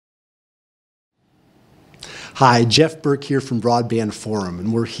Hi, Jeff Burke here from Broadband Forum,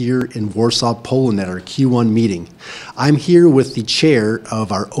 and we're here in Warsaw, Poland at our Q1 meeting. I'm here with the chair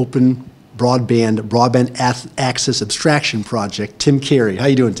of our Open Broadband Access Abstraction project, Tim Carey. How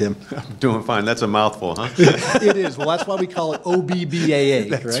you doing, Tim? I'm doing fine. That's a mouthful, huh? It is. Well, that's why we call it OB-BAA,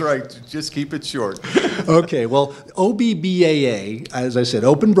 That's correct? right. Just keep it short. Okay. Well, OB-BAA, as I said,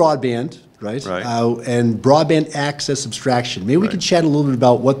 Open Broadband, right? Right. And Broadband Access Abstraction. Maybe we could chat a little bit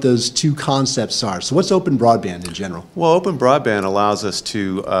about what those two concepts are. So what's Open Broadband in general? Well, Open Broadband allows us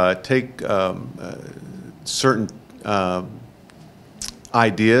to take certain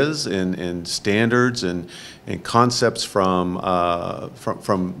ideas and standards and concepts from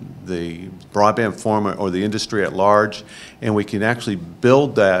the broadband forum or the industry at large, and we can actually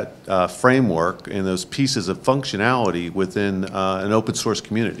build that framework and those pieces of functionality within an open source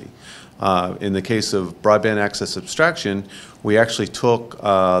community. In the case of Broadband Access Abstraction, we actually took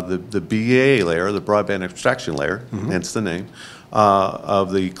the BAA layer, the Broadband Abstraction layer, hence the name,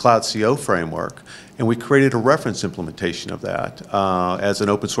 of the Cloud CO framework, and we created a reference implementation of that as an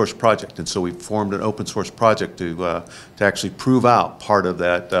open source project. And so we formed an open source project to actually prove out part of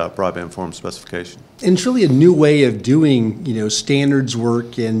that broadband forum specification. And it's really a new way of doing, standards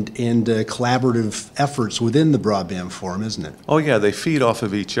work and collaborative efforts within the broadband forum, isn't it? Oh yeah, they feed off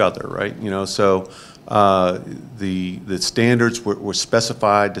of each other, right? So the standards were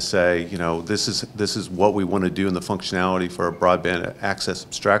specified to say, this is what we want to do in the functionality for a broadband access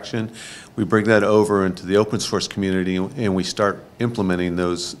abstraction. We bring that over into the open source community and we start implementing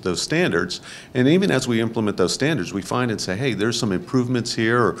those standards. And even as we implement those standards, we find and say, hey, there's some improvements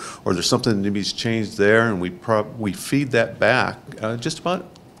here, or there's something that needs changed there, and we feed that back just about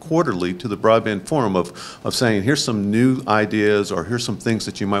quarterly to the broadband forum of saying, here's some new ideas, or here's some things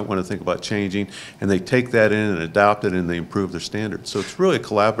that you might want to think about changing, and they take that in and adopt it and they improve their standards. So it's really a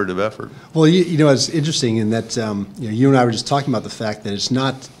collaborative effort. Well, it's interesting in that you and I were just talking about the fact that it's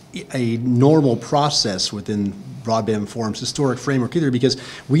not a normal process within Broadband Forum's historic framework either, because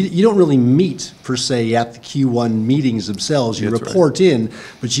you don't really meet per se at the Q1 meetings themselves. You report in,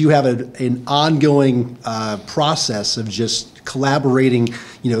 but you have an ongoing process of just collaborating,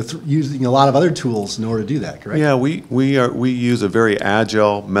 using a lot of other tools in order to do that, correct? Yeah, we use a very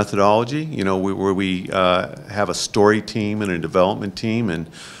agile methodology, where we have a story team and a development team, and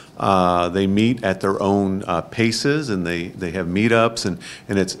they meet at their own paces, and they have meetups,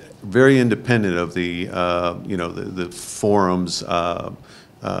 and it's very independent of the the forum's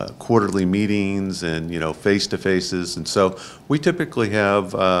quarterly meetings and face-to-faces. And so we typically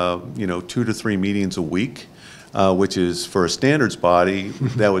have 2 to 3 meetings a week, which is for a standards body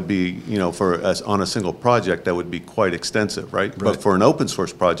that would be for us on a single project that would be quite extensive, right? But for an open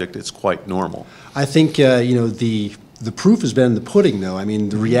source project, it's quite normal. I think the proof has been in the pudding, though. I mean,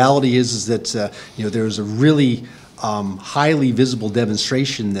 the reality is that there was a really highly visible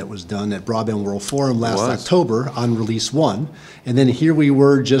demonstration that was done at Broadband World Forum last October on Release 1, and then here we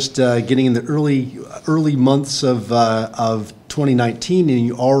were just getting in the early months of 2019, and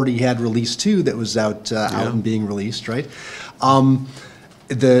you already had Release 2 that was out and being released, right?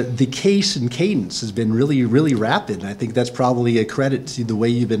 The case and cadence has been really, really rapid, and I think that's probably a credit to the way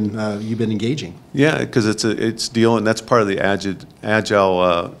you've been engaging. Yeah, because it's dealing. That's part of the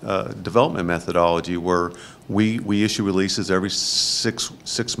agile development methodology, where we issue releases every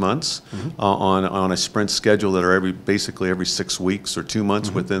six months on a sprint schedule that are basically every 6 weeks or 2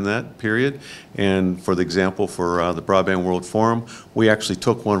 months within that period. And for the example, for the Broadband World Forum, we actually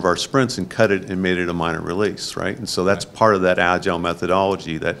took one of our sprints and cut it and made it a minor release, right? And so that's part of that agile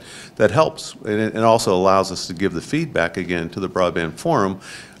methodology that helps, and it also allows us to give the feedback again to the Broadband Forum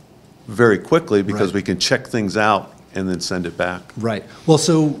very quickly, because we can check things out and then send it back. Right. Well,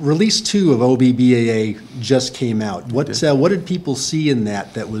 so Release 2 of OB-BAA just came out. What did people see in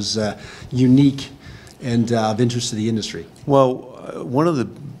that was unique and of interest to the industry? Well, one of the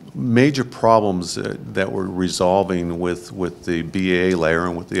major problems that we're resolving with the BAA layer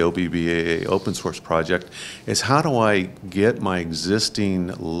and with the OB-BAA open source project is, how do I get my existing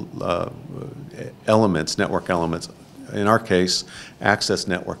elements, network elements, in our case, access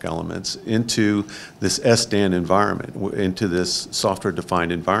network elements, into this SDAN environment, into this software-defined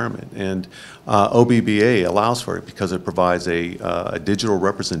environment. And OB-BAA allows for it because it provides a digital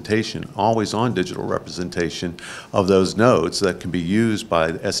representation, always-on digital representation of those nodes that can be used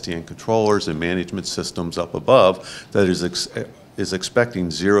by SDN controllers and management systems up above that is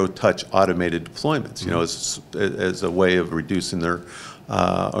expecting zero-touch automated deployments, as a way of reducing their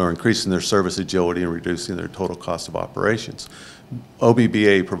or increasing their service agility and reducing their total cost of operations.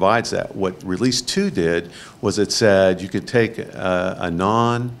 OB-BAA provides that. What Release 2 did was it said you could take a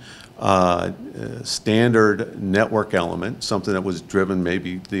non standard network element, something that was driven,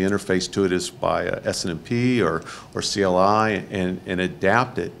 maybe the interface to it is by SNMP or CLI, and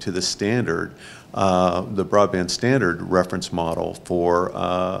adapt it to the standard, the broadband standard reference model for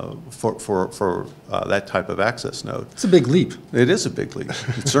that type of access node. It's a big leap. It is a big leap.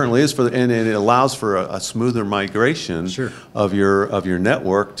 It certainly is, and it allows for a smoother migration Sure. of your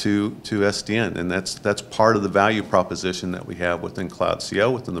network to SDN, and that's part of the value proposition that we have within Cloud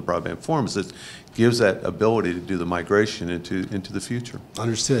CO, within the broadband forum, is it gives that ability to do the migration into the future.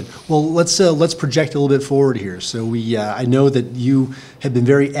 Understood. Well, let's project a little bit forward here. So I know that you have been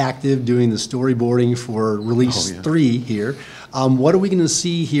very active doing the storyboarding for release 3 here. What are we going to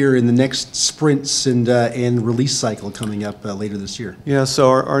see here in the next sprints and release cycle coming up later this year? Yeah, so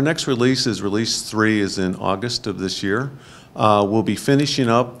our next release release 3 is in August of this year. We'll be finishing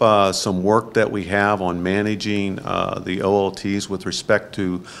up some work that we have on managing the OLTs with respect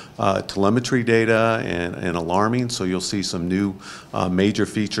to telemetry data and alarming. So you'll see some new major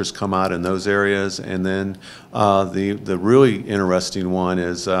features come out in those areas. And then the really interesting one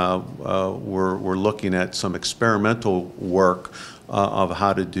is we're looking at some experimental work of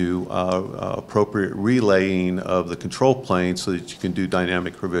how to do appropriate relaying of the control plane so that you can do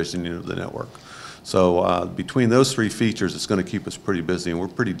dynamic provisioning of the network. So between those 3 features, it's going to keep us pretty busy, and we're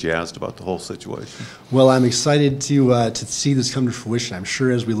pretty jazzed about the whole situation. Well, I'm excited to see this come to fruition. I'm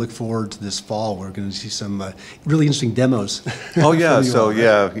sure as we look forward to this fall, we're going to see some really interesting demos. Oh yeah, so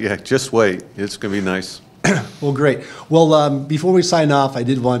yeah, just wait. It's going to be nice. Well, great. Well, before we sign off, I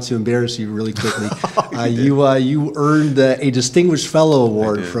did want to embarrass you really quickly. You earned a Distinguished Fellow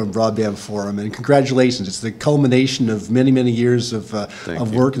Award from Broadband Forum, and congratulations. It's the culmination of many, many years of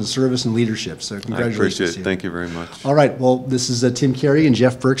work and service and leadership. So congratulations. I appreciate it. Thank you very much. All right. Well, this is Tim Carey and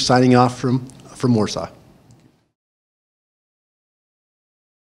Jeff Burke signing off from Warsaw.